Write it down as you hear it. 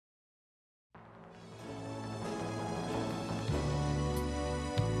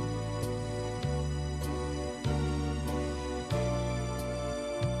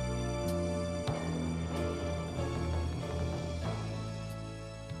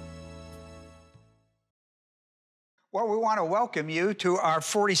Well, we want to welcome you to our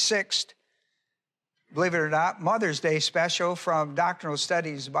 46th, believe it or not, Mother's Day special from Doctrinal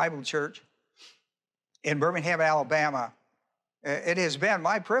Studies Bible Church in Birmingham, Alabama. It has been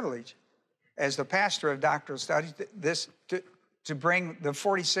my privilege as the pastor of Doctrinal Studies to bring the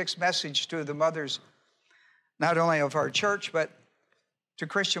 46th message to the mothers, not only of our church, but to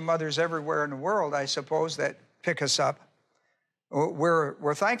Christian mothers everywhere in the world, I suppose, that pick us up.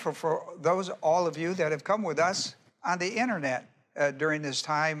 We're thankful for all of you that have come with us on the internet during this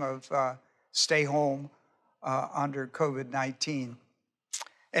time of stay home under COVID-19.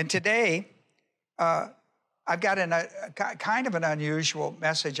 And today, I've got kind of an unusual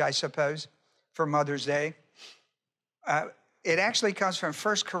message, I suppose, for Mother's Day. It actually comes from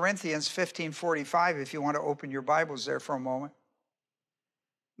 1 Corinthians 15:45, if you want to open your Bibles there for a moment.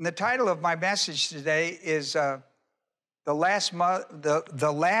 And the title of my message today is the last mother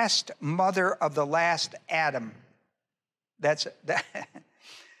of the last Adam. That's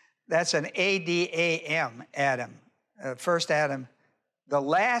an A-D-A-M, Adam. First Adam. The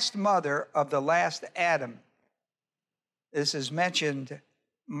last mother of the last Adam. This is mentioned,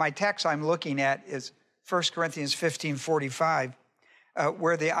 my text I'm looking at is 1 Corinthians 15:45,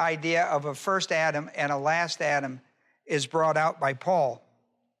 where the idea of a first Adam and a last Adam is brought out by Paul.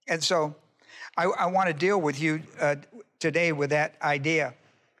 And so I want to deal with you today with that idea.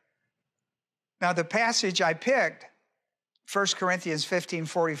 Now, the passage I picked, 1 Corinthians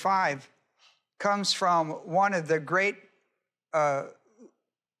 15:45, comes from one of the great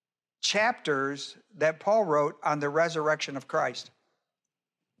chapters that Paul wrote on the resurrection of Christ.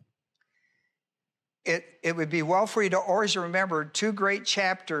 It would be well for you to always remember two great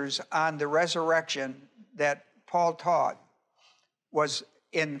chapters on the resurrection that Paul taught was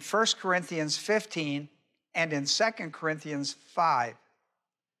in 1 Corinthians 15 and in 2 Corinthians 5.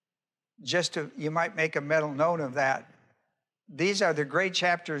 You might make a mental note of that. These are the great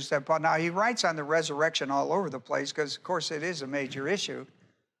chapters that Paul, now he writes on the resurrection all over the place because, of course, it is a major issue,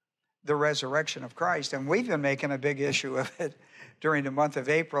 the resurrection of Christ. And we've been making a big issue of it during the month of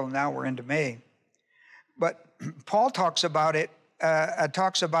April. Now we're into May. But Paul talks about it,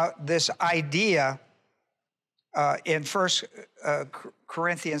 talks about this idea in 1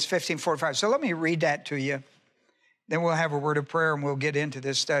 Corinthians 15:45. So let me read that to you. Then we'll have a word of prayer and we'll get into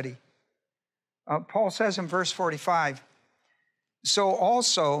this study. Paul says in verse 45, so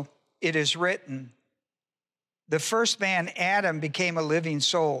also it is written, the first man, Adam, became a living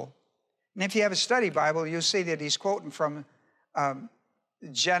soul. And if you have a study Bible, you'll see that he's quoting from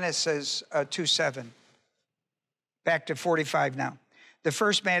Genesis 2:7. Back to 45 now. The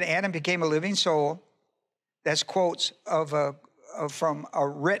first man, Adam, became a living soul. That's quotes from a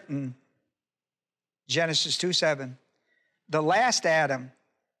written Genesis 2:7. The last Adam,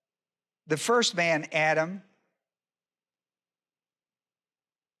 the first man, Adam,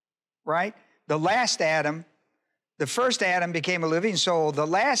 right? The last Adam, the first Adam became a living soul. The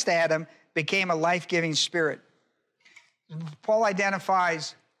last Adam became a life-giving spirit. Paul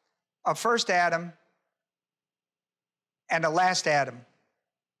identifies a first Adam and a last Adam.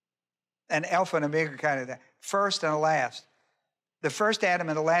 An alpha and omega kind of thing. First and a last. The first Adam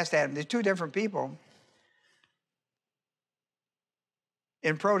and the last Adam, they're two different people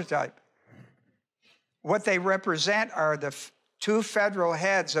in prototype. What they represent are the two federal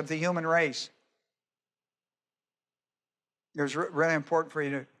heads of the human race. It's really important for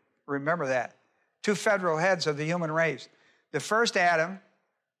you to remember that. Two federal heads of the human race. The first Adam,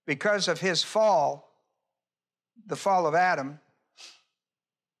 because of his fall, the fall of Adam,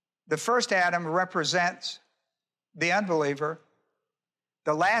 the first Adam represents the unbeliever.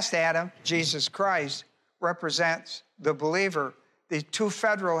 The last Adam, Jesus Christ, represents the believer. The two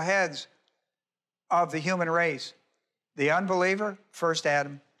federal heads of the human race. The unbeliever, first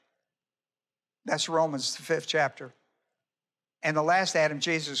Adam. That's Romans, the 5th chapter. And the last Adam,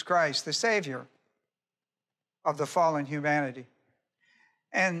 Jesus Christ, the Savior of the fallen humanity.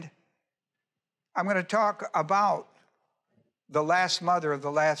 And I'm going to talk about the last mother of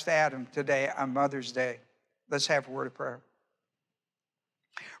the last Adam today on Mother's Day. Let's have a word of prayer.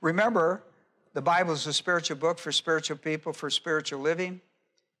 Remember, the Bible is a spiritual book for spiritual people, for spiritual living.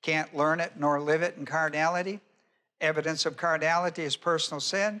 Can't learn it nor live it in carnality. Evidence of carnality is personal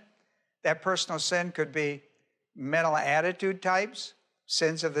sin. That personal sin could be mental attitude types,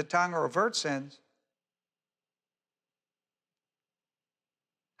 sins of the tongue, or overt sins.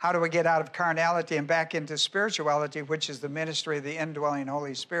 How do we get out of carnality and back into spirituality, which is the ministry of the indwelling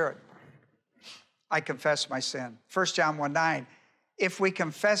Holy Spirit? I confess my sin. 1 John 1:9. If we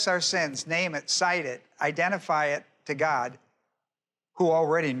confess our sins, name it, cite it, identify it to God, who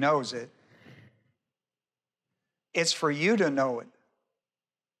already knows it, It's for you to know it.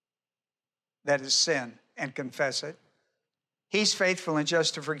 That is sin, and confess it. He's faithful and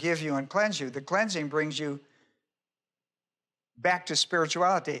just to forgive you and cleanse you. The cleansing brings you back to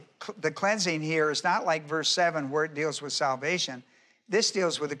spirituality. The cleansing here is not like verse 7 where it deals with salvation. This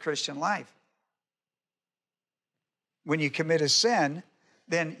deals with the Christian life. When you commit a sin,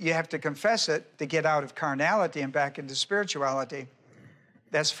 then you have to confess it to get out of carnality and back into spirituality.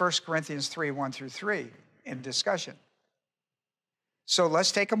 That's 1 Corinthians 3, 1 through 3 in discussion. So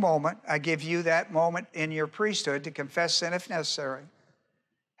let's take a moment. I give you that moment in your priesthood to confess sin if necessary.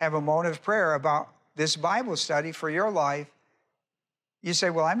 Have a moment of prayer about this Bible study for your life. You say,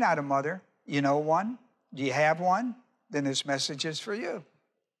 well, I'm not a mother. You know one? Do you have one? Then this message is for you.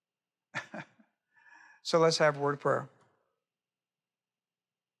 So let's have a word of prayer.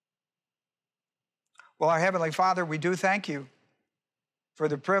 Well, our Heavenly Father, we do thank you for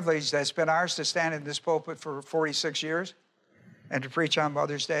the privilege that's been ours to stand in this pulpit for 46 years and to preach on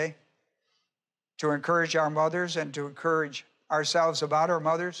Mother's Day, to encourage our mothers and to encourage ourselves about our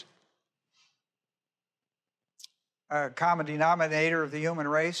mothers. A common denominator of the human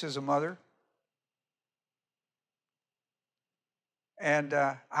race is a mother. And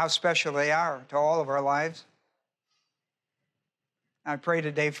how special they are to all of our lives. I pray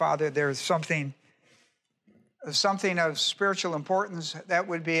today, Father, there's something of spiritual importance that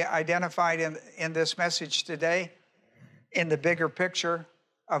would be identified in this message today, in the bigger picture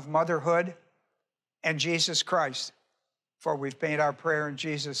of motherhood and Jesus Christ. For we've made our prayer in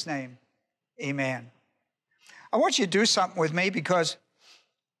Jesus' name. Amen. I want you to do something with me because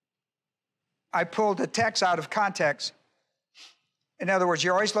I pulled the text out of context. In other words,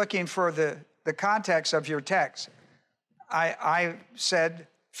 you're always looking for the context of your text. I said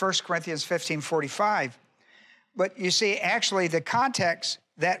 1 Corinthians 15:45. But you see, actually, the context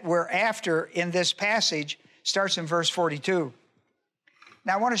that we're after in this passage starts in verse 42.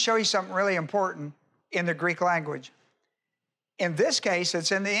 Now, I want to show you something really important in the Greek language. In this case,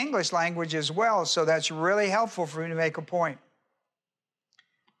 it's in the English language as well, so that's really helpful for me to make a point.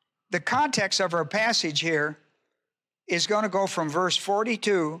 The context of our passage here is going to go from verse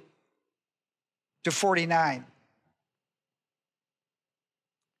 42 to 49.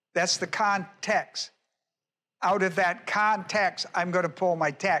 That's the context. Out of that context, I'm going to pull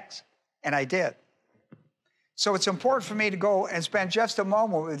my text, and I did. So it's important for me to go and spend just a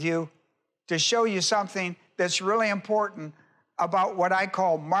moment with you to show you something that's really important about what I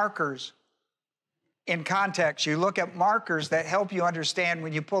call markers in context. You look at markers that help you understand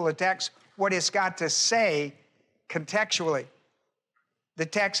when you pull a text what it's got to say contextually. The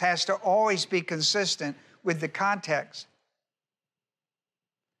text has to always be consistent with the context.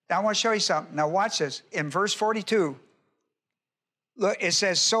 Now I want to show you something. Now watch this. In verse 42, look, it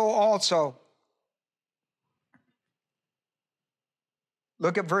says, so also.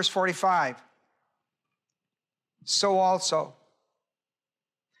 Look at verse 45. So also.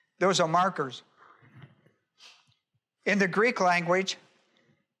 Those are markers. In the Greek language,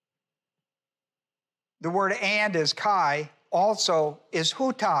 the word and is kai, also is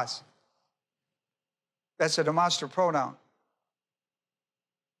hutas. That's a demonstrative pronoun.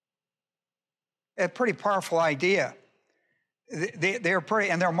 A pretty powerful idea. They're pretty,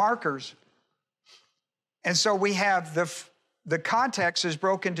 and they're markers. And so we have the context is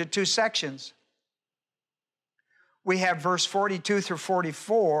broken into two sections. We have verse 42 through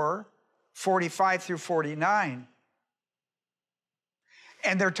 44, 45 through 49.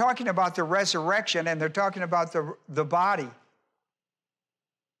 And they're talking about the resurrection, and they're talking about the body,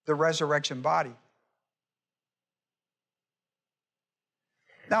 the resurrection body.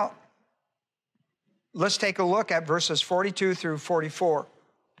 Now, let's take a look at verses 42 through 44.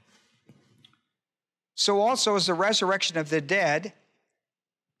 So also is the resurrection of the dead.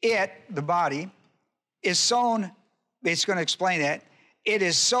 It, the body, is sown, it's going to explain that. It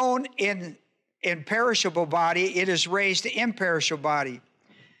is sown in perishable body. It is raised imperishable body.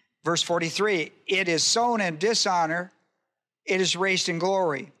 Verse 43, it is sown in dishonor. It is raised in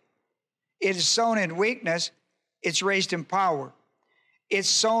glory. It is sown in weakness. It's raised in power. It's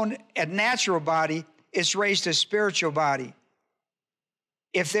sown a natural body. It's raised a spiritual body.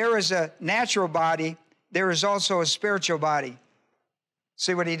 If there is a natural body, there is also a spiritual body.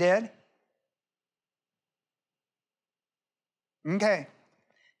 See what he did? Okay.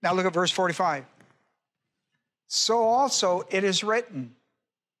 Now look at verse 45. So also it is written.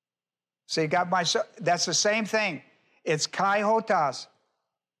 So you got that's the same thing. It's kai hotas.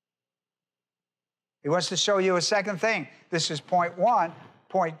 He wants to show you a second thing. This is point 1,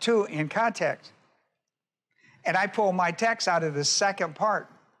 point 2 in context. And I pull my text out of the second part.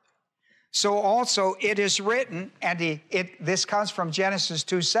 So also it is written, and this comes from Genesis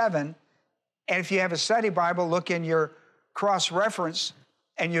 2:7. And if you have a study Bible, look in your cross-reference,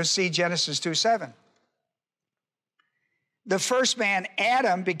 and you'll see Genesis 2:7. The first man,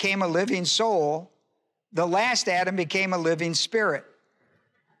 Adam, became a living soul. The last Adam became a living spirit.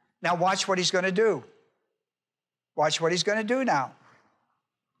 Now watch what he's going to do. Watch what he's going to do now.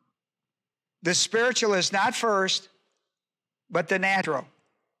 The spiritual is not first, but the natural.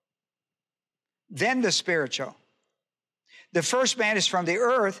 Then the spiritual. The first man is from the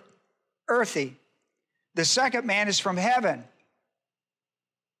earth, earthy. The second man is from heaven.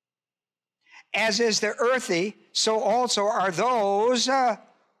 As is the earthy, so also are those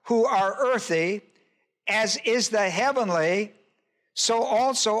who are earthy. As is the heavenly, so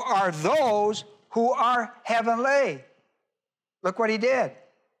also are those who are heavenly. Look what he did.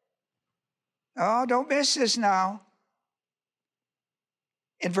 Oh, don't miss this now.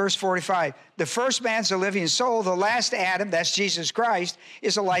 In verse 45, the first man's a living soul. The last Adam, that's Jesus Christ,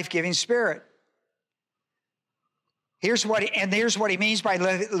 is a life-giving spirit. Here's what he means by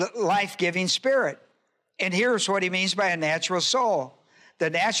life-giving spirit. And here's what he means by a natural soul. The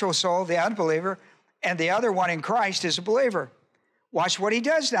natural soul, the unbeliever, and the other one in Christ is a believer. Watch what he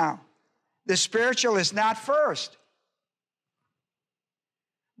does now. The spiritual is not first,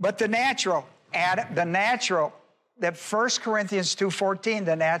 but the natural. The natural, that 1 Corinthians 2:14,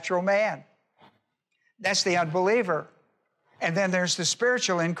 the natural man. That's the unbeliever. And then there's the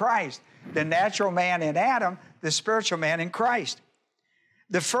spiritual in Christ. The natural man in Adam, the spiritual man in Christ.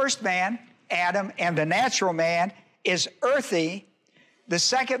 The first man, Adam, and the natural man is earthy. The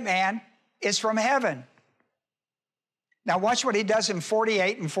second man is from heaven. Now watch what he does in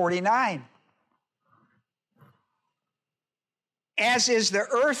 48 and 49. As is the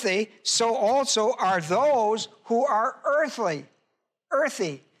earthy, so also are those who are earthly.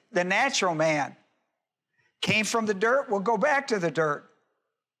 Earthy, the natural man. Came from the dirt, will go back to the dirt.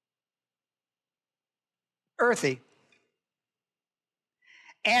 Earthy.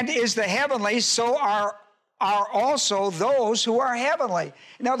 And is the heavenly, so are also those who are heavenly.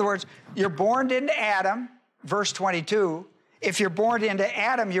 In other words, you're born into Adam, verse 22. If you're born into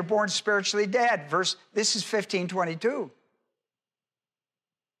Adam, you're born spiritually dead. This is 15:22.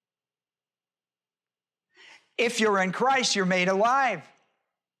 If you're in Christ, you're made alive.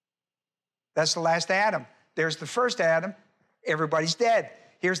 That's the last Adam. There's the first Adam, everybody's dead.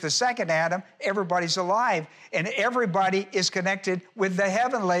 Here's the second Adam, everybody's alive. And everybody is connected with the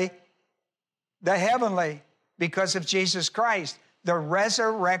heavenly, because of Jesus Christ, the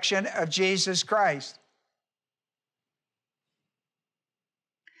resurrection of Jesus Christ.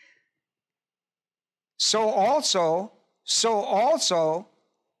 So also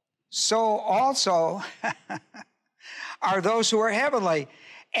are those who are heavenly.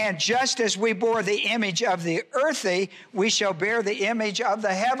 And just as we bore the image of the earthly, we shall bear the image of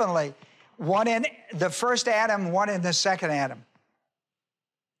the heavenly. One in the first Adam, one in the second Adam.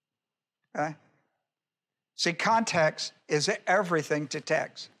 Okay? See, context is everything to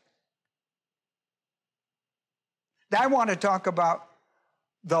text. Now I want to talk about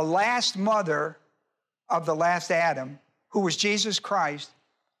the last mother of the last Adam, who was Jesus Christ,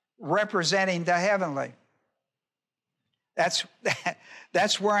 representing the heavenly.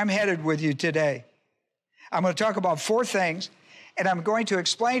 That's where I'm headed with you today. I'm going to talk about 4 things, and I'm going to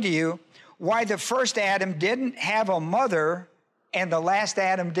explain to you why the first Adam didn't have a mother and the last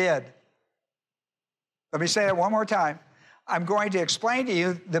Adam did. Let me say that one more time. I'm going to explain to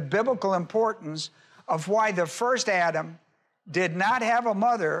you the biblical importance of why the first Adam did not have a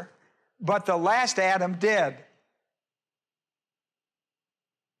mother, but the last Adam did.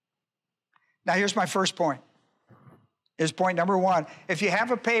 Now, here's my first point. Here's point number 1. If you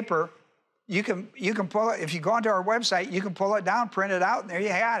have a paper, you can pull it. If you go onto our website, you can pull it down, print it out, and there you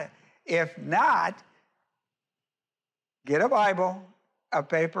have it. If not, get a Bible, a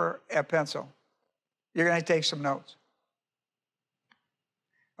paper, a pencil. You're going to take some notes.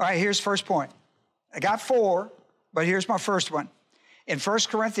 All right, here's first point. I got 4, but here's my first one. In 1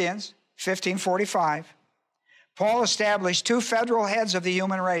 Corinthians 15:45, Paul established 2 federal heads of the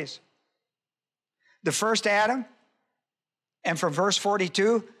human race. The first Adam, and from verse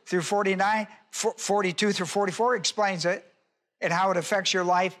 42 through 49, 42 through 44 explains it and how it affects your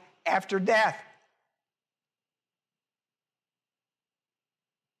life after death.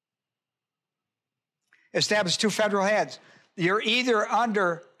 Established 2 federal heads. You're either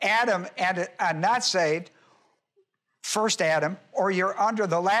under Adam and not saved, first Adam, or you're under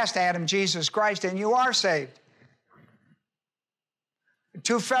the last Adam, Jesus Christ, and you are saved.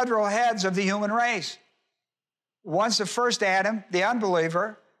 2 federal heads of the human race. One's the first Adam, the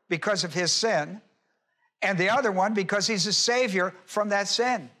unbeliever. because of his sin, and the other one because he's a Savior from that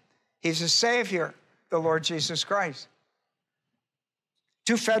sin. He's a Savior, the Lord Jesus Christ.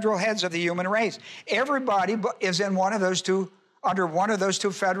 Two federal heads of the human race. Everybody is in one of those two, under one of those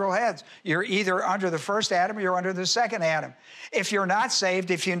two federal heads. You're either under the first Adam or you're under the second Adam. If you're not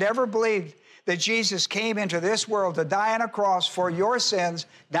saved, if you never believed that Jesus came into this world to die on a cross for your sins,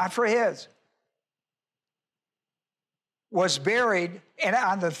 not for his, was buried, and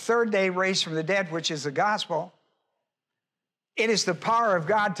on the third day raised from the dead, which is the gospel, it is the power of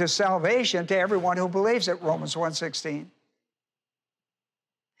God to salvation to everyone who believes it, Romans 1:16.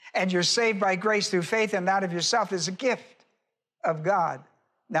 And you're saved by grace through faith and not of yourself. It's a gift of God,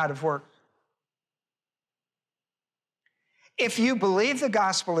 not of works. If you believe the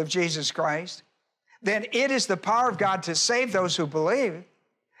gospel of Jesus Christ, then it is the power of God to save those who believe,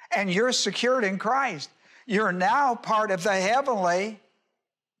 and you're secured in Christ. You're now part of the heavenly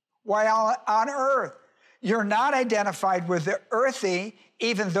while on earth. You're not identified with the earthy,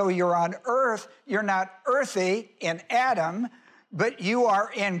 even though you're on earth. You're not earthy in Adam, but you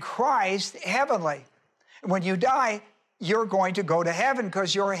are in Christ heavenly. When you die, you're going to go to heaven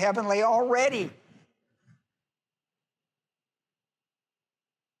because you're heavenly already.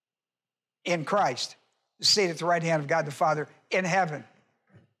 In Christ, seated at the right hand of God the Father in heaven.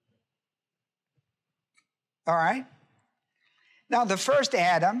 All right? Now, the first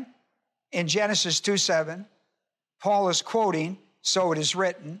Adam, in Genesis 2:7, Paul is quoting, so it is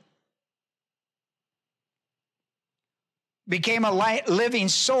written, became a living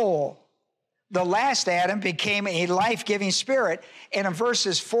soul. The last Adam became a life-giving spirit. And in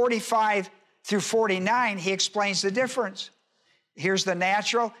verses 45 through 49, he explains the difference. Here's the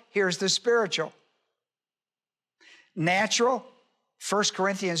natural, here's the spiritual. Natural, 1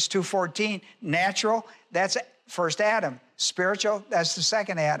 Corinthians 2:14, natural, that's first Adam. Spiritual, that's the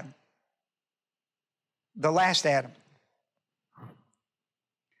second Adam. The last Adam.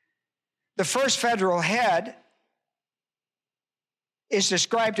 The first federal head is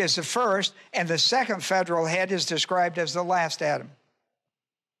described as the first, and the second federal head is described as the last Adam.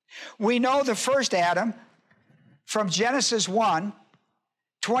 We know the first Adam from Genesis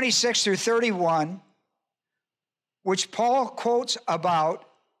 1:26 through 31, which Paul quotes about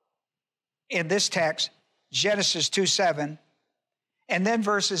in this text, Genesis 2:7, and then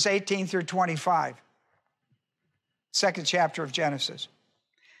verses 18 through 25, second chapter of Genesis.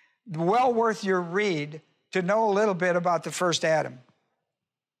 Well worth your read to know a little bit about the first Adam.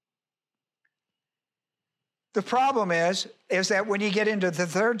 The problem is that when you get into the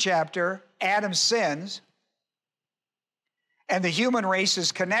third chapter, Adam sins, and the human race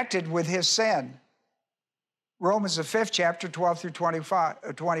is connected with his sin. Romans, the 5th chapter, 12 through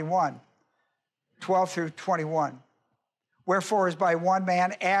 21. 12 through 21. Wherefore, as by one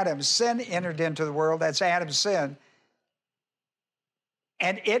man, Adam, sin entered into the world, that's Adam's sin,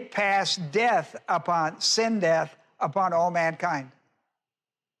 and it passed death, upon all mankind.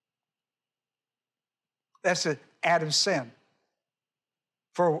 That's Adam's sin.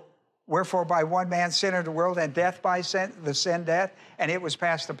 Wherefore by one man sin entered the world, and death by sin, the sin death, and it was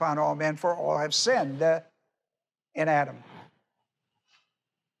passed upon all men, for all have sinned in Adam.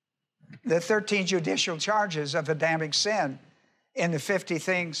 The 13 judicial charges of Adamic sin in the 50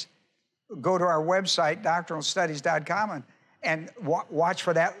 things, go to our website, doctrinalstudies.com, and watch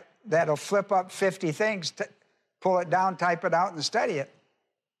for that. That'll flip up 50 things, pull it down, type it out, and study it.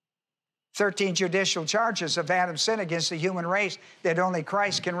 13 judicial charges of Adam's sin against the human race that only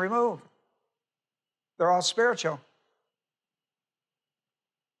Christ can remove. They're all spiritual.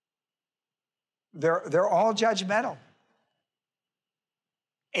 They're all judgmental.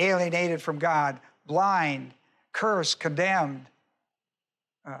 Alienated from God, blind, cursed, condemned,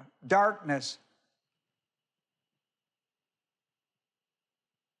 darkness,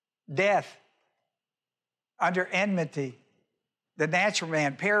 death, under enmity, the natural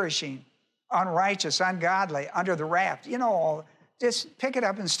man perishing, unrighteous, ungodly, under the wrath. You know, just pick it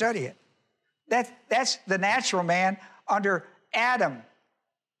up and study it. That's the natural man under Adam.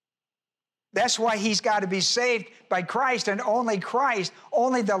 That's why he's got to be saved by Christ, and only Christ,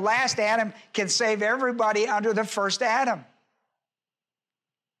 only the last Adam can save everybody under the first Adam.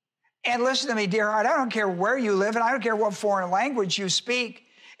 And listen to me, dear heart, I don't care where you live, and I don't care what foreign language you speak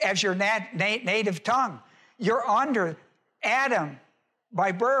as your native tongue. You're under Adam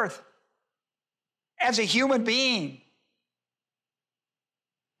by birth as a human being.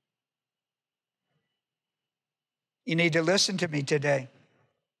 You need to listen to me today.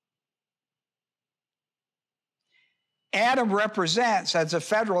 Adam represents, as a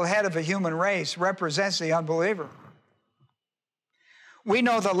federal head of a human race, represents the unbeliever. We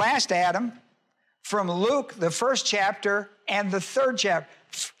know the last Adam from Luke, the first chapter, and the third chapter.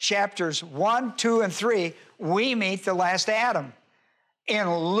 Chapters 1, 2, and 3, we meet the last Adam. In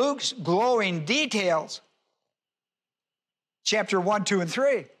Luke's glowing details, chapter 1, 2, and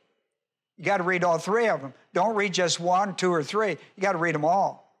 3. You got to read all three of them. Don't read just 1, 2, or 3. You got to read them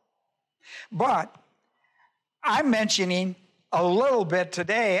all. But I'm mentioning a little bit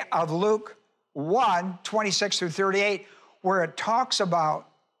today of Luke 1, 26 through 38, where it talks about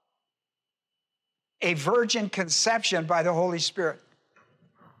a virgin conception by the Holy Spirit.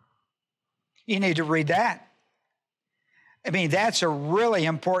 You need to read that. I mean, that's a really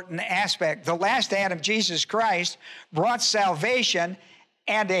important aspect. The last Adam, Jesus Christ, brought salvation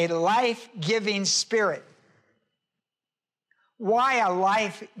and a life-giving spirit. Why a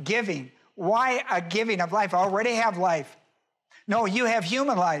life-giving? Why a giving of life? I already have life. No, you have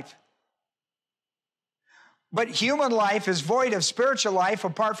human life. But human life is void of spiritual life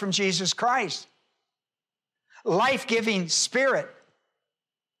apart from Jesus Christ. Life-giving spirit.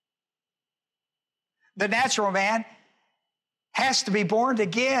 The natural man has to be born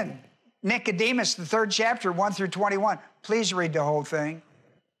again. Nicodemus, the third chapter, 1 through 21. Please read the whole thing.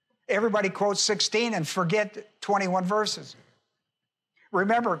 Everybody quotes 16 and forget 21 verses.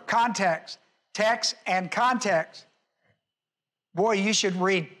 Remember, context, text, and context. Boy, you should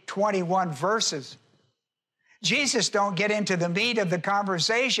read 21 verses. Jesus don't get into the meat of the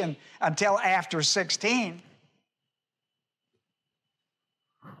conversation until after 16.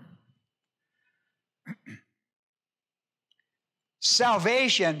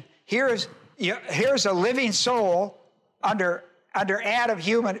 Salvation, here's a living soul under Adam,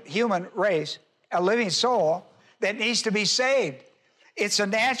 human race, a living soul that needs to be saved. It's a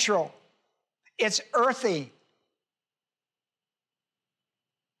natural. It's earthy.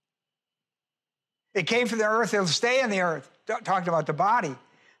 It came from the earth. It'll stay in the earth. Talking about the body.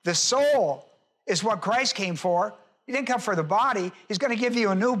 The soul is what Christ came for. He didn't come for the body. He's going to give you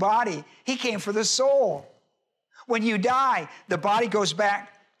a new body. He came for the soul. When you die, the body goes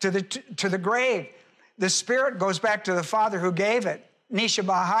back to the grave. The spirit goes back to the Father who gave it. Nisha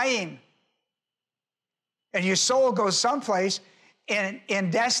Bahayim. And your soul goes someplace in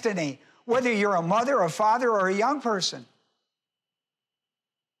destiny, whether you're a mother, a father, or a young person.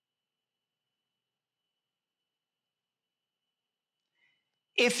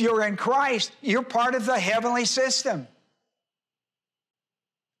 If you're in Christ, you're part of the heavenly system.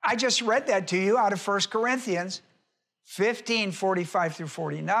 I just read that to you out of 1 Corinthians 15, 45 through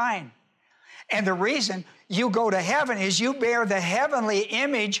 49. And the reason you go to heaven is you bear the heavenly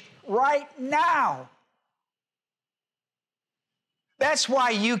image right now. That's why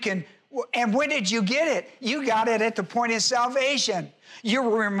you can, and when did you get it? You got it at the point of salvation. You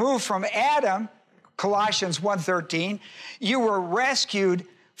were removed from Adam, Colossians 1:13. You were rescued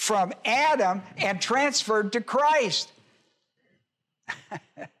from Adam and transferred to Christ.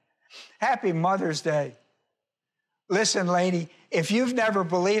 Happy Mother's Day. Listen, lady, if you've never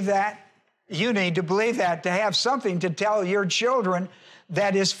believed that, you need to believe that, to have something to tell your children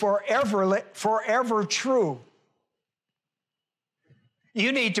that is forever true.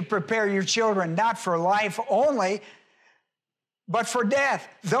 You need to prepare your children not for life only, but for death.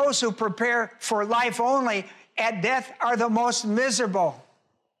 Those who prepare for life only at death are the most miserable.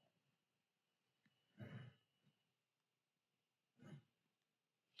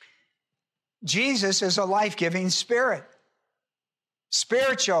 Jesus is a life-giving spirit.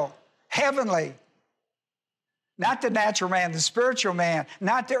 Spiritual, heavenly. Not the natural man, the spiritual man,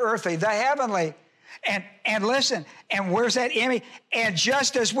 not the earthly, the heavenly. And listen, and where's that image? And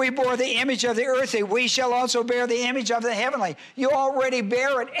just as we bore the image of the earthly, we shall also bear the image of the heavenly. You already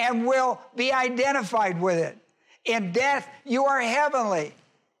bear it and will be identified with it. In death, you are heavenly.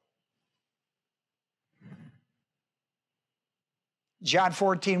 John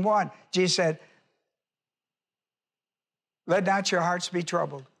 14:1, Jesus said, let not your hearts be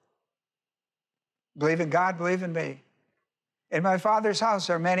troubled. Believe in God, believe in me. In my Father's house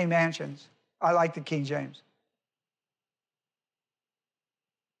are many mansions. I like the King James.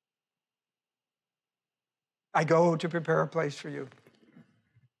 I go to prepare a place for you.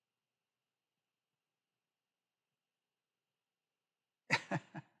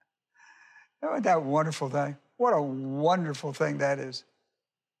 Isn't that a wonderful thing? What a wonderful thing that is.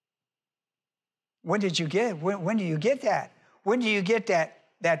 When did you get it? When do you get that? When do you get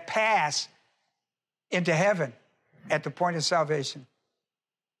that pass into heaven? At the point of salvation.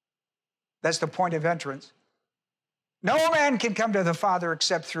 That's the point of entrance. No man can come to the Father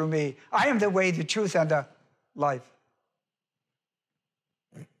except through me. I am the way, the truth, and the life.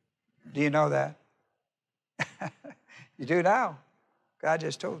 Do you know that? You do now. God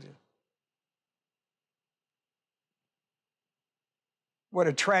just told you. What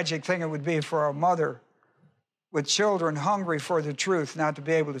a tragic thing it would be for a mother with children hungry for the truth not to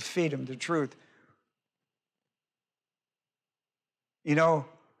be able to feed them the truth. You know,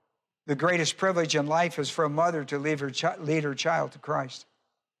 the greatest privilege in life is for a mother to lead her child to Christ.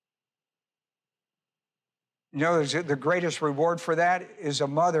 You know, the greatest reward for that is a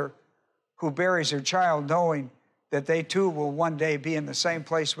mother who buries her child knowing that they too will one day be in the same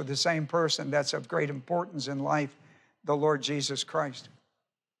place with the same person that's of great importance in life, the Lord Jesus Christ.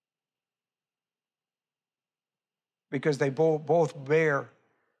 Because they both bear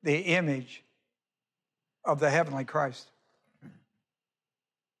the image of the heavenly Christ.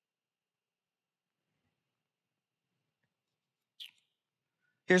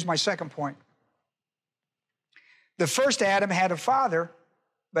 Here's my second point. The first Adam had a father,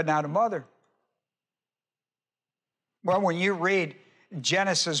 but not a mother. Well, when you read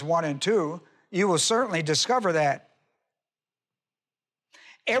Genesis 1 and 2, you will certainly discover that.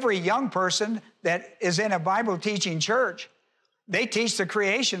 Every young person that is in a Bible teaching church, they teach the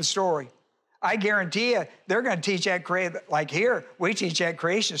creation story. I guarantee you, they're going to teach that, like here, we teach that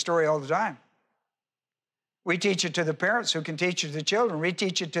creation story all the time. We teach it to the parents who can teach it to the children. We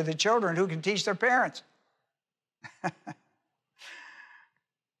teach it to the children who can teach their parents.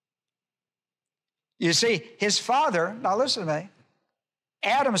 You see, his father, now listen to me,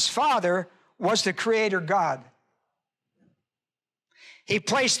 Adam's father was the creator God. He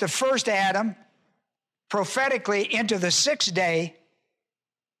placed the first Adam prophetically into the sixth day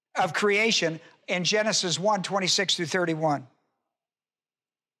of creation in Genesis 1, 26 through 31.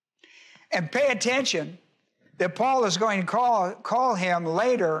 And pay attention that Paul is going to call him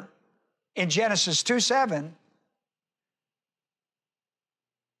later in Genesis 2, 7,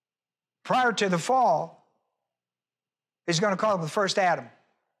 prior to the fall, he's going to call him the first Adam.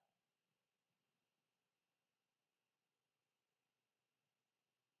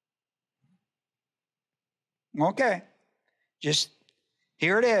 Okay, just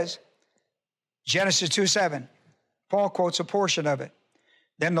here it is. Genesis 2:7. Paul quotes a portion of it.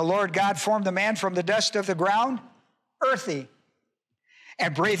 Then the Lord God formed the man from the dust of the ground, earthy,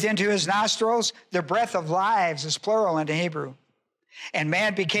 and breathed into his nostrils the breath of lives, is plural in Hebrew. And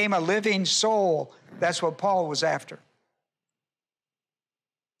man became a living soul. That's what Paul was after.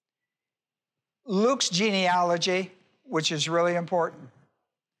 Luke's genealogy, which is really important.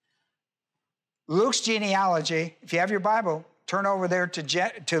 Luke's genealogy, if you have your Bible, turn over there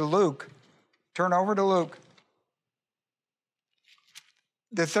to Luke. Turn over to Luke,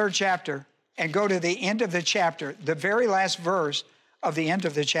 the 3rd chapter, and go to the end of the chapter, the very last verse of the end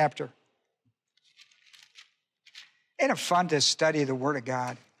of the chapter. Isn't it fun to study the Word of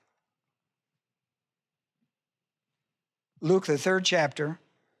God? Luke, the 3rd chapter,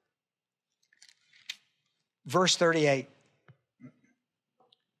 verse 38.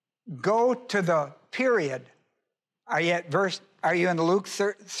 Go to the period. Are you in Luke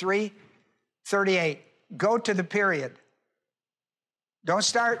 3, 38? Go to the period. Don't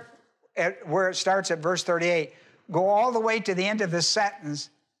start at where it starts at verse 38. Go all the way to the end of the sentence,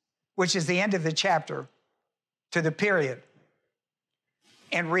 which is the end of the chapter, to the period,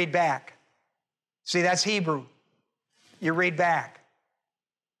 and read back. See, that's Hebrew. You read back.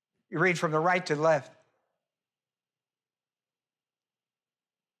 You read from the right to the left.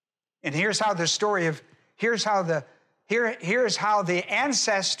 And here's how the story of, here's how the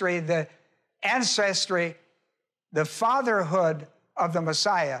ancestry, the fatherhood of the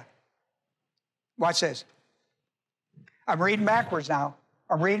Messiah. Watch this. I'm reading backwards now.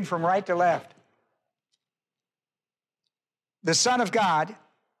 I'm reading from right to left. The Son of God,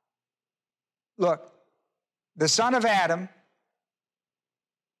 look, the son of Adam,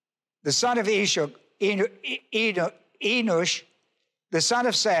 the son of Enosh, the son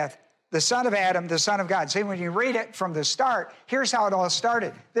of Seth, the son of Adam, the son of God. See, when you read it from the start, here's how it all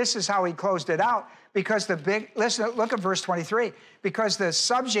started. This is how he closed it out. Because look at verse 23. Because the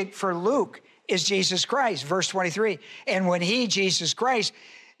subject for Luke is Jesus Christ, verse 23. And when he, Jesus Christ,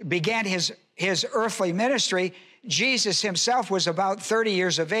 began his earthly ministry, Jesus himself was about 30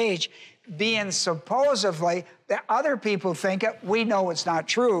 years of age, being supposedly, that other people think it, we know it's not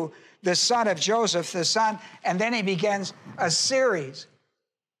true, the son of Joseph, the son, and then he begins a series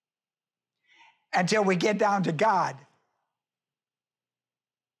until we get down to God.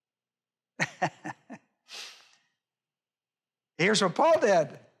 Here's what Paul did.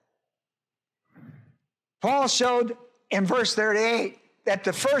 Paul showed in verse 38 that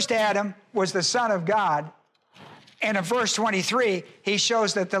the first Adam was the Son of God. And in verse 23, he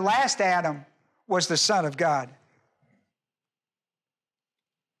shows that the last Adam was the Son of God.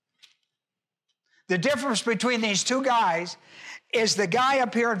 The difference between these two guys is the guy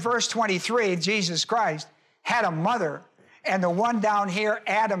up here in verse 23, Jesus Christ, had a mother, and the one down here,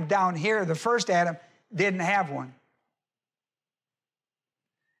 Adam down here, the first Adam, didn't have one.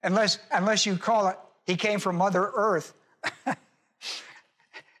 Unless you call it, he came from Mother Earth.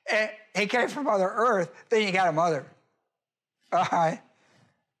 He came from Mother Earth, then you got a mother. All right.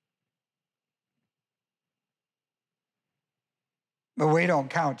 But we don't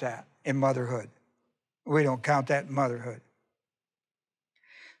count that in motherhood. We don't count that in motherhood.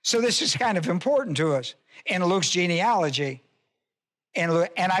 So this is kind of important to us in Luke's genealogy. And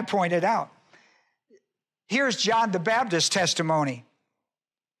I pointed out, here's John the Baptist's testimony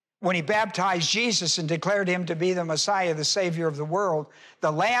when he baptized Jesus and declared him to be the Messiah, the Savior of the world,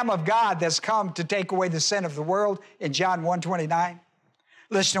 the Lamb of God that's come to take away the sin of the world in John 1:29.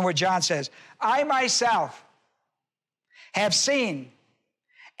 Listen to what John says. I myself have seen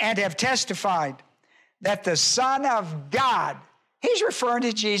and have testified that the Son of God, he's referring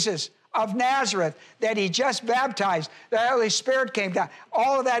to Jesus of Nazareth, that he just baptized, the Holy Spirit came down,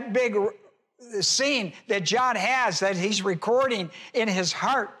 all of that big scene that John has that he's recording in his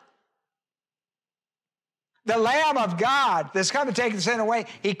heart. The Lamb of God that's come to take the sin away,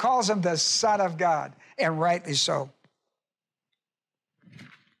 he calls him the Son of God, and rightly so.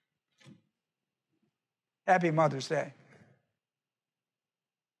 Happy Mother's Day.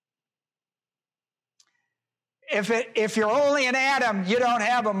 If you're only an Adam, you don't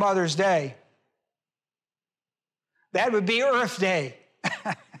have a Mother's Day. That would be Earth Day.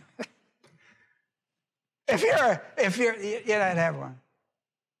 if you're, you don't have one.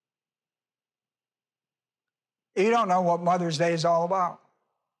 You don't know what Mother's Day is all about.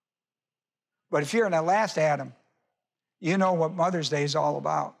 But if you're in the last Adam, you know what Mother's Day is all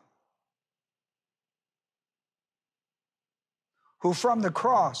about. Who from the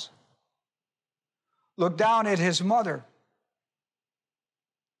cross looked down at his mother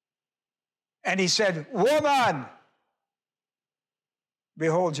and he said, "Woman,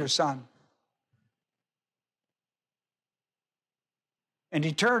 behold your son." And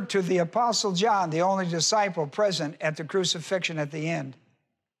he turned to the Apostle John, the only disciple present at the crucifixion at the end,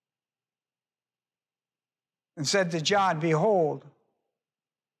 and said to John, "Behold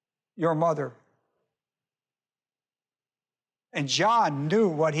your mother." And John knew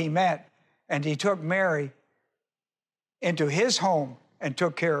what he meant, and he took Mary into his home and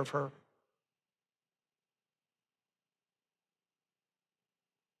took care of her.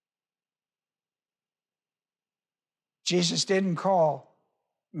 Jesus didn't call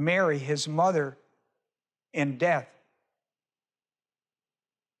Mary his mother in death.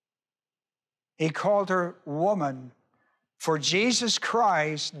 He called her woman, for Jesus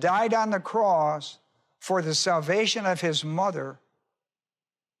Christ died on the cross for the salvation of his mother,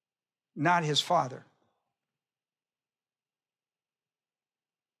 not his father.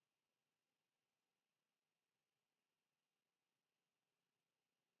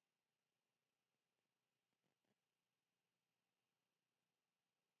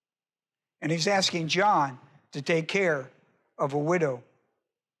 And he's asking John to take care of a widow.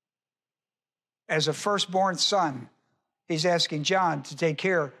 As a firstborn son, he's asking John to take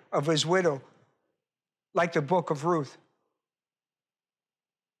care of his widow, like the book of Ruth.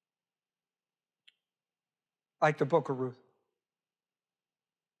 Like the book of Ruth.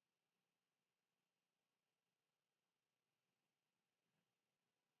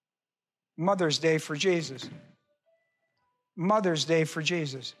 Mother's Day for Jesus. Mother's Day for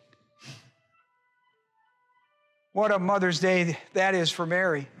Jesus. What a Mother's Day that is for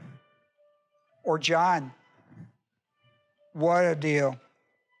Mary or John. What a deal.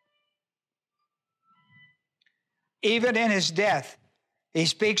 Even in his death, he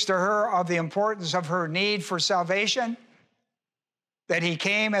speaks to her of the importance of her need for salvation, that he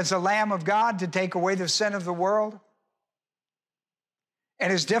came as the Lamb of God to take away the sin of the world.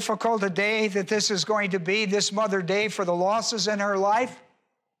 And as difficult a day that this is going to be, this Mother Day, for the losses in her life,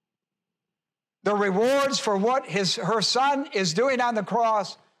 the rewards for what her son is doing on the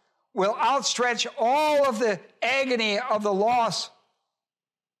cross will outstretch all of the agony of the loss.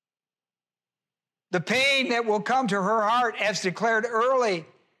 The pain that will come to her heart as declared early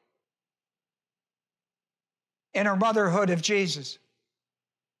in her motherhood of Jesus.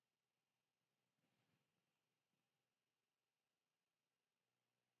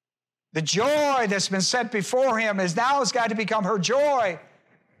 The joy that's been set before him is now has got to become her joy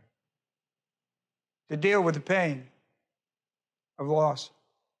to deal with the pain of loss.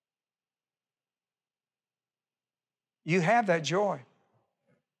 You have that joy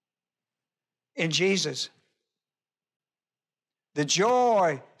in Jesus. The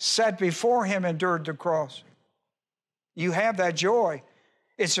joy set before him endured the cross. You have that joy.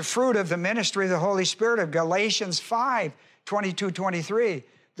 It's a fruit of the ministry of the Holy Spirit of Galatians 5, 22, 23.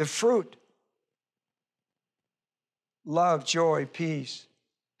 The fruit. Love, joy, peace,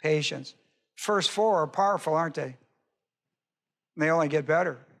 patience. First four are powerful, aren't they? And they only get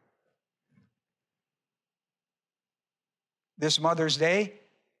better. This Mother's Day,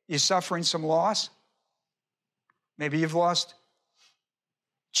 you suffering some loss? Maybe you've lost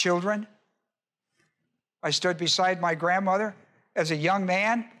children. I stood beside my grandmother as a young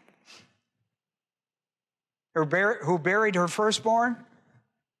man who buried her firstborn.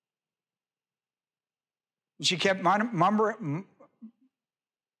 And she kept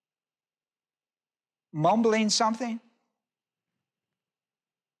mumbling something.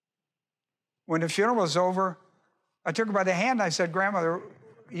 When the funeral was over, I took her by the hand and I said, "Grandmother,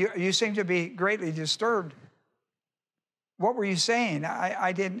 you seem to be greatly disturbed. What were you saying?"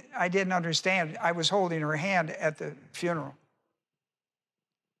 I didn't understand. I was holding her hand at the funeral.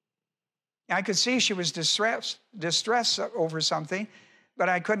 I could see she was distressed over something, but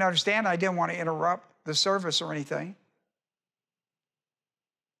I couldn't understand. I didn't want to interrupt the service or anything.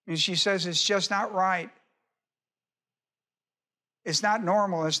 And she says, "It's just not right. It's not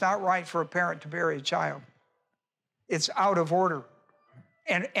normal. It's not right for a parent to bury a child. It's out of order."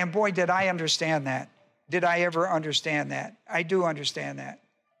 And boy, did I understand that. Did I ever understand that? I do understand that.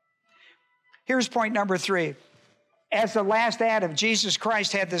 Here's point number 3. As the last Adam, Jesus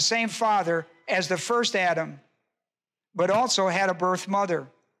Christ had the same father as the first Adam, but also had a birth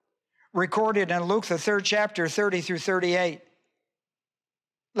mother, recorded in Luke, the 3rd chapter, 30 through 38.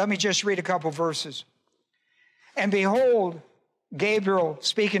 Let me just read a couple verses. "And behold," Gabriel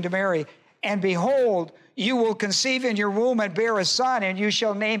speaking to Mary, "and behold, you will conceive in your womb and bear a son, and you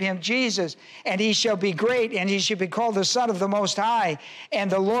shall name him Jesus, and he shall be great, and he shall be called the Son of the Most High,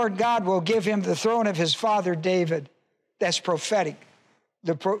 and the Lord God will give him the throne of his father David." That's prophetic.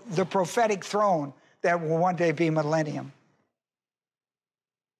 The prophetic throne that will one day be millennium.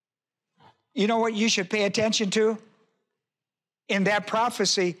 You know what you should pay attention to? In that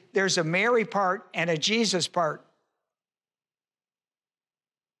prophecy, there's a Mary part and a Jesus part.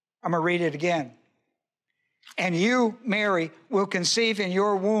 I'm going to read it again. "And you, Mary, will conceive in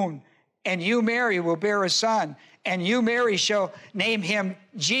your womb, and you, Mary, will bear a son, and you, Mary, shall name him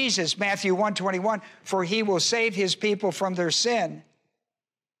Jesus," Matthew 1:21, "for he will save his people from their sin."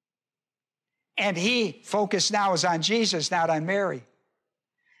 And he, focus now is on Jesus, not on Mary.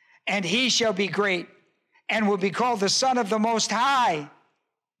 "And he shall be great, and will be called the Son of the Most High,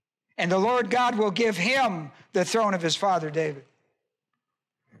 and the Lord God will give him the throne of his father David."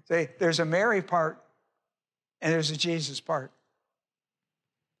 See, there's a Mary part, and there's a Jesus part.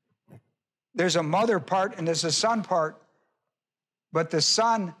 There's a mother part and there's a son part. But the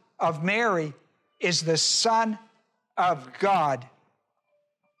son of Mary is the Son of God.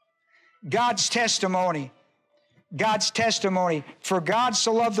 God's testimony. God's testimony. "For God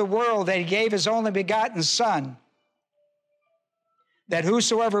so loved the world that he gave his only begotten Son, that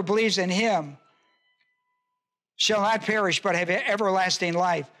whosoever believes in him shall not perish but have everlasting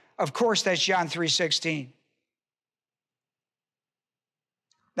life." Of course, that's John 3:16.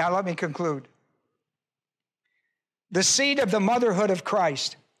 Now let me conclude. The seed of the motherhood of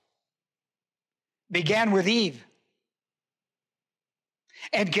Christ began with Eve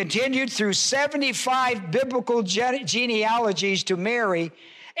and continued through 75 biblical genealogies to Mary,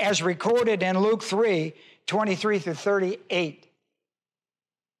 as recorded in Luke 3, 23 through 38.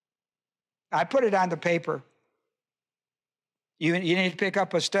 I put it on the paper. You need to pick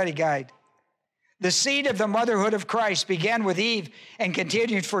up a study guide. The seed of the motherhood of Christ began with Eve and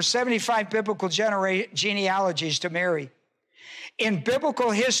continued for 75 biblical genealogies to Mary. In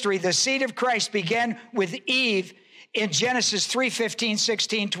biblical history, the seed of Christ began with Eve in Genesis 3:15,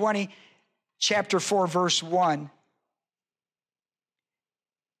 16, 20, chapter 4, verse 1.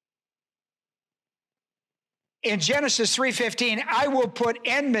 In Genesis 3:15, "I will put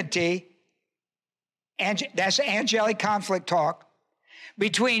enmity," and that's angelic conflict talk,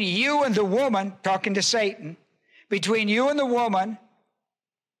 "between you and the woman," talking to Satan, "between you and the woman,"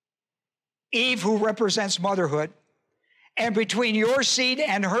 Eve, who represents motherhood, "and between your seed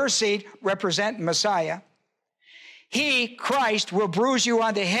and her seed," representing Messiah. "He, Christ, will bruise you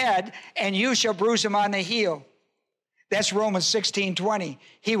on the head, and you shall bruise him on the heel." That's Romans 16:20.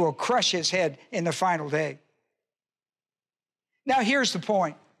 He will crush his head in the final day. Now here's the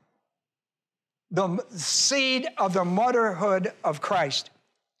point. The seed of the motherhood of Christ.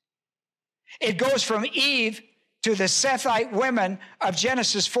 It goes from Eve to the Sethite women of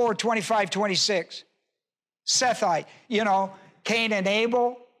Genesis 4, 25, 26. Sethite, Cain and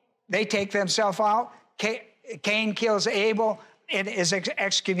Abel, they take themselves out. Cain kills Abel and is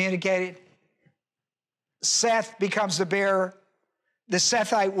excommunicated. Seth becomes the bearer. The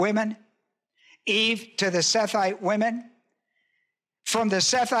Sethite women. Eve to the Sethite women. From the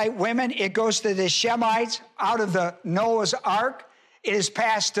Sethite women, it goes to the Shemites. Out of the Noah's Ark, it is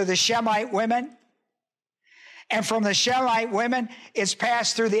passed to the Shemite women. And from the Shemite women, it's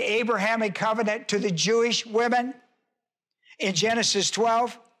passed through the Abrahamic covenant to the Jewish women. In Genesis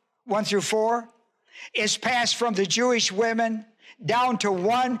 12, 1 through 4, it's passed from the Jewish women down to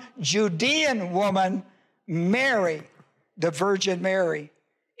one Judean woman, Mary, the Virgin Mary,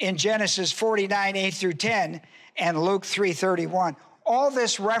 in Genesis 49, 8 through 10, and Luke 3:31. All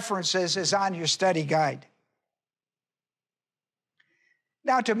this references is on your study guide.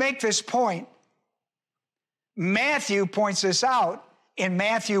 Now, to make this point, Matthew points this out in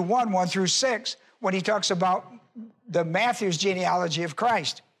Matthew 1, 1 through 6, when he talks about the Matthew's genealogy of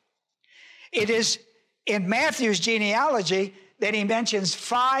Christ. It is in Matthew's genealogy that he mentions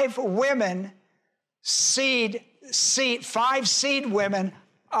 5 women, five seed women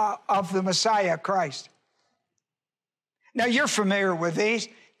of the Messiah, Christ. Now, you're familiar with these: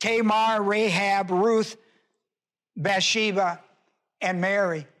 Tamar, Rahab, Ruth, Bathsheba, and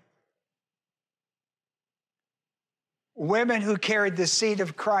Mary. Women who carried the seed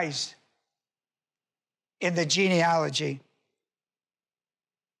of Christ in the genealogy.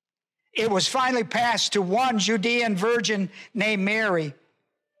 It was finally passed to one Judean virgin named Mary.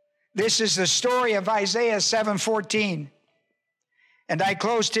 This is the story of Isaiah 7:14. And I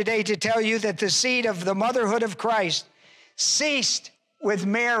close today to tell you that the seed of the motherhood of Christ ceased with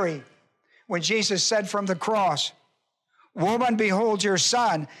Mary when Jesus said from the cross, "Woman, behold your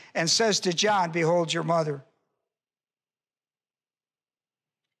son," and says to John, "Behold your mother."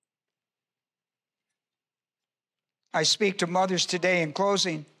 I speak to mothers today in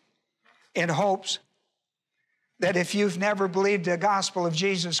closing in hopes that if you've never believed the gospel of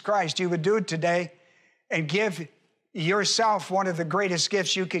Jesus Christ, you would do it today and give yourself one of the greatest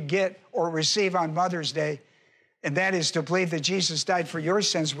gifts you could get or receive on Mother's Day, and that is to believe that Jesus died for your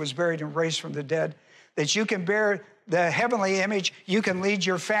sins, was buried, and raised from the dead, that you can bear the heavenly image, you can lead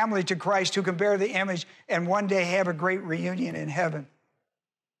your family to Christ, who can bear the image, and one day have a great reunion in heaven.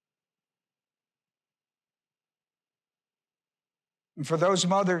 And for those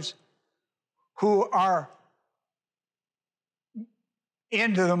mothers who are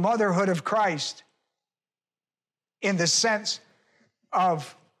into the motherhood of Christ in the sense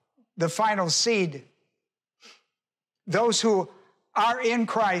of the final seed, those who are in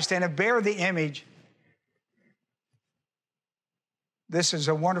Christ and bear the image, this is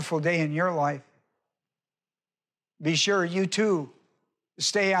a wonderful day in your life. Be sure you too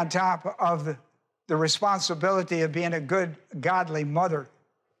stay on top of the responsibility of being a good, godly mother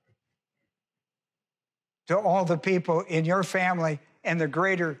to all the people in your family and the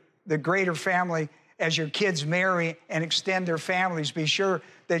greater family as your kids marry and extend their families. Be sure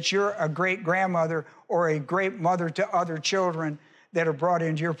that you're a great grandmother or a great mother to other children that are brought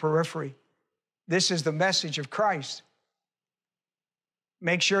into your periphery. This is the message of Christ.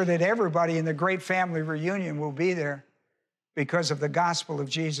 Make sure that everybody in the great family reunion will be there because of the gospel of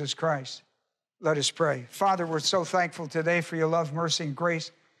Jesus Christ. Let us pray. Father, we're so thankful today for your love, mercy, and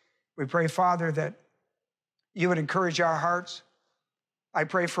grace. We pray, Father, that you would encourage our hearts. I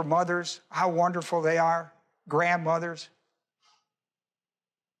pray for mothers, how wonderful they are, grandmothers,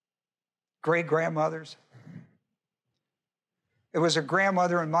 great-grandmothers. It was a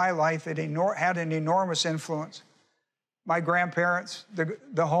grandmother in my life that had an enormous influence. My grandparents, the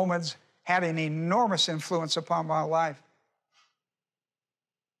Homans, had an enormous influence upon my life.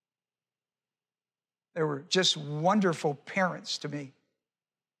 They were just wonderful parents to me.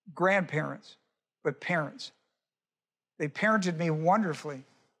 Grandparents, but parents. They parented me wonderfully.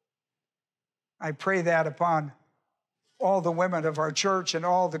 I pray that upon all the women of our church and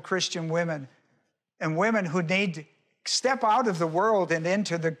all the Christian women and women who need to step out of the world and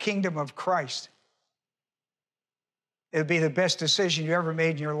into the kingdom of Christ. It would be the best decision you ever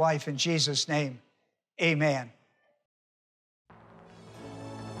made in your life. In Jesus' name, amen.